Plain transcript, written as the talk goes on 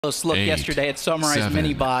Close look yesterday at SawMurai's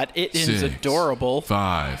mini bot. It is adorable.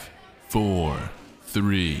 5, 4,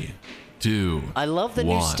 3, 2. I love the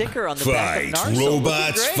 1. new sticker on the back of Narsil.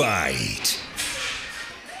 Robots fight.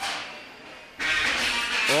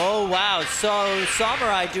 Oh, wow. So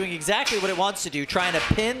SawMurai doing exactly what it wants to do, trying to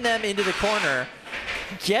pin them into the corner,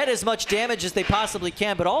 get as much damage as they possibly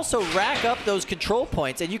can, but also rack up those control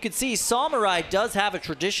points. And you can see SawMurai does have a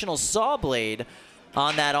traditional saw blade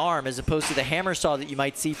on that arm as opposed to the hammer saw that you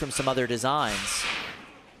might see from some other designs.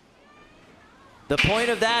 The point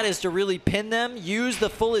of that is to really pin them, use the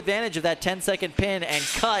full advantage of that 10-second pin, and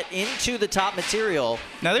cut into the top material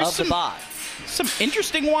of the bot. Some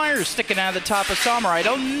interesting wires sticking out of the top of SawMurai. I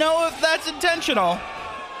don't know if that's intentional.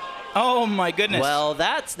 Oh my goodness. Well,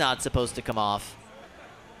 that's not supposed to come off.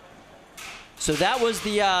 So that was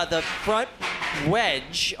the front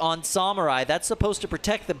wedge on SawMurai. That's supposed to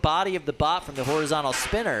protect the body of the bot from the horizontal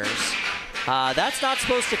spinners. That's not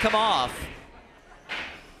supposed to come off.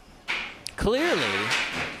 Clearly,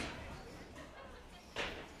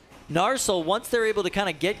 Narsil, once they're able to kind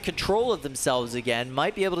of get control of themselves again,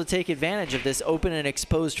 might be able to take advantage of this open and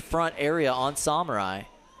exposed front area on SawMurai.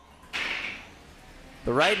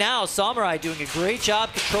 But right now, SawMurai doing a great job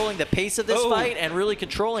controlling the pace of this fight and really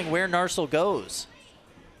controlling where Narsil goes.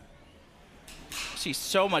 I see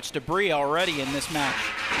so much debris already in this match.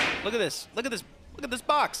 Look at this. Look at this. Look at this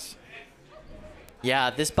box. Yeah,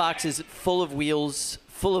 this box is full of wheels,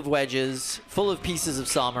 full of wedges, full of pieces of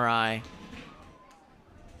SawMurai.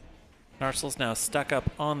 Narsil's now stuck up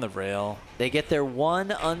on the rail. They get their one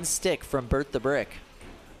unstick from Bert the Brick.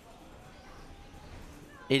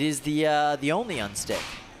 It is the only unstick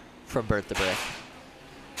from Bert the Brick.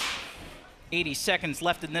 80 seconds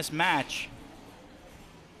left in this match.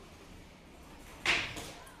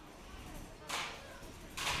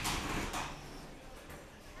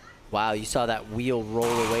 Wow, you saw that wheel roll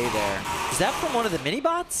away there. Is that from one of the mini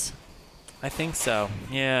bots? I think so.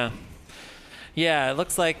 Yeah. Yeah, it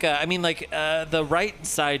looks like, I mean, like, the right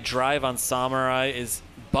side drive on SawMurai is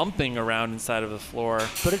bumping around inside of the floor.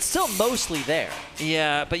 But it's still mostly there.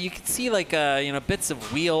 Yeah, but you can see, like, you know, bits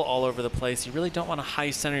of wheel all over the place. You really don't want to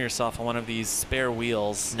high center yourself on one of these spare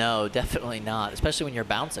wheels. No, definitely not, especially when you're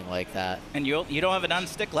bouncing like that. And you don't have an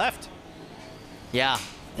unstick left. Yeah,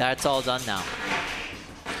 that's all done now.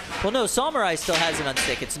 Well, no, SawMurai still has an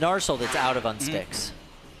unstick. It's Narsil that's out of unsticks.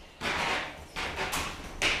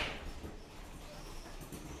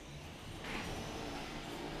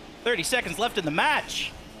 30 seconds left in the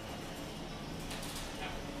match.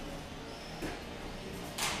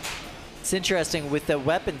 It's interesting, with the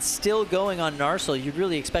weapon still going on Narsil, you'd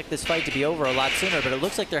really expect this fight to be over a lot sooner, but it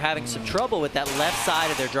looks like they're having some trouble with that left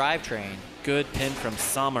side of their drivetrain. Good pin from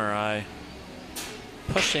SawMurai,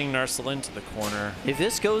 pushing Narsil into the corner. If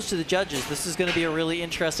this goes to the judges, this is going to be a really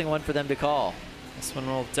interesting one for them to call. This one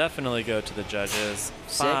will definitely go to the judges.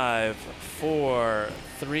 5, 4,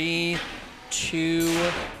 3,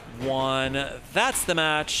 2, 1. That's the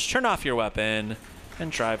match. Turn off your weapon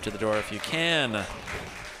and drive to the door if you can.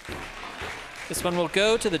 This one will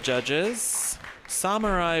go to the judges.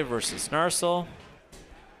 SawMurai versus Narsil.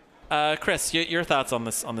 Chris, your thoughts on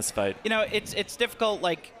this fight? You know, it's difficult.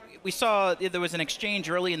 Like, we saw there was an exchange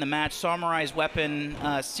early in the match. SawMurai's weapon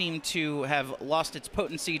seemed to have lost its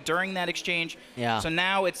potency during that exchange. Yeah. So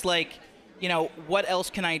now it's like, you know, what else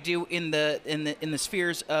can I do in the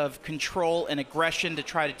spheres of control and aggression to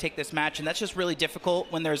try to take this match? And that's just really difficult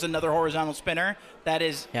when there's another horizontal spinner that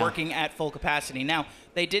is working at full capacity. Now,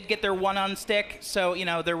 they did get their one on stick, so, you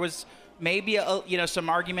know, there was maybe some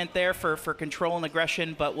argument there for control and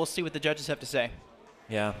aggression, but we'll see what the judges have to say.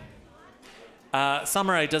 Yeah.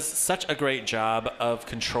 SawMurai does such a great job of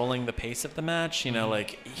controlling the pace of the match. You know,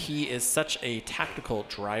 like, he is such a tactical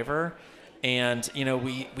driver. And, you know,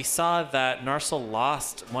 we saw that Narsil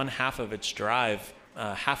lost one half of its drive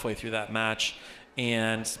halfway through that match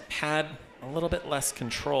and had a little bit less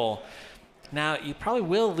control. Now, you probably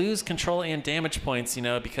will lose control and damage points, you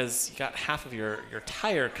know, because you got half of your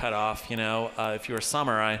tire cut off, you know, if you were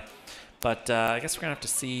SawMurai. But I guess we're going to have to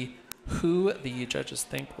see who the judges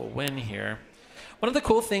think will win here. One of the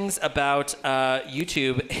cool things about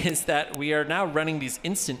YouTube is that we are now running these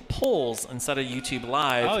instant polls inside of YouTube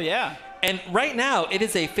Live. Oh, yeah. And right now, it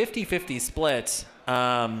is a 50-50 split,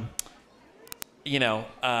 you know,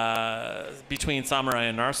 between SawMurai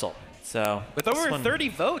and Narsil. So with over 30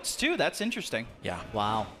 votes, too. That's interesting. Yeah.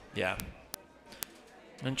 Wow. Yeah.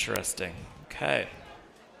 Interesting. Okay.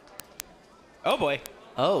 Oh, boy.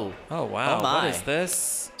 Oh. Oh, wow. Oh, my. What is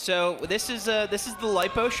this? So this is the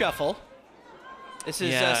LiPo shuffle. This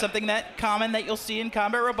is something common that you'll see in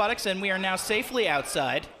combat robotics, and we are now safely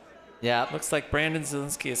outside. Yeah. Looks like Brandon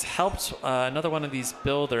Zielinski has helped another one of these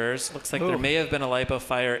builders. Looks like there may have been a LiPo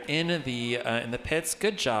fire in the pits.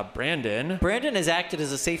 Good job, Brandon. Brandon has acted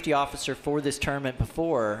as a safety officer for this tournament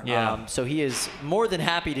before. Yeah. So he is more than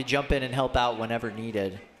happy to jump in and help out whenever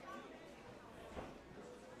needed.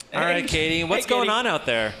 All right, Katie, what's going on out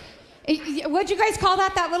there? What'd you guys call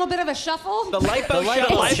that? That little bit of a shuffle? The LiPo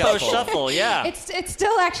LiPo shuffle, yeah. It's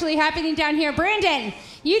still actually happening down here. Brandon,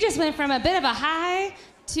 you just went from a bit of a high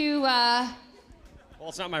to Well,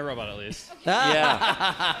 it's not my robot, at least. Yeah.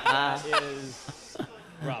 That is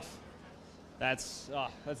rough. That's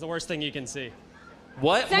the worst thing you can see.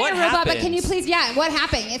 What it's not your robot, but can you please, what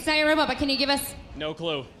happened? It's not your robot, but can you give us... No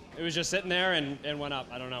clue. It was just sitting there and went up.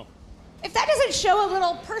 I don't know. If that doesn't show a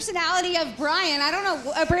little personality of Brian, I don't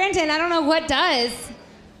know, Brandon, I don't know what does.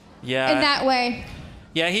 Yeah. In that way.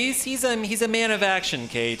 Yeah, he's a man of action,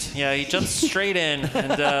 Kate. Yeah, he jumps straight in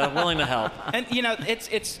and willing to help. And you know,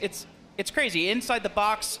 it's crazy. Inside the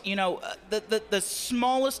box, you know, the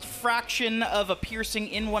smallest fraction of a piercing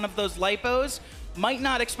in one of those LiPos might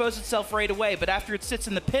not expose itself right away, but after it sits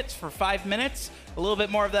in the pits for 5 minutes, a little bit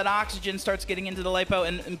more of that oxygen starts getting into the LiPo,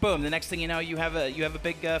 and boom, the next thing you know, you have a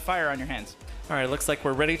big fire on your hands. All right, looks like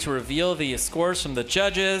we're ready to reveal the scores from the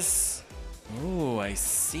judges. Ooh, I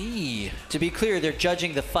see. To be clear, they're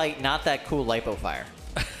judging the fight, not that cool LiPo fire.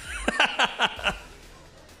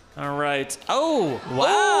 All right. Oh, wow.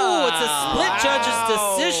 Oh, it's a split judge's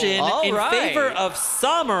decision in favor of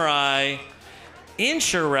SawMurai.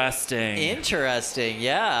 Interesting. Interesting,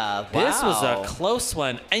 yeah. Wow. This was a close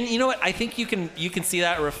one. And you know what? I think you can see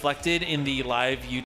that reflected in the live YouTube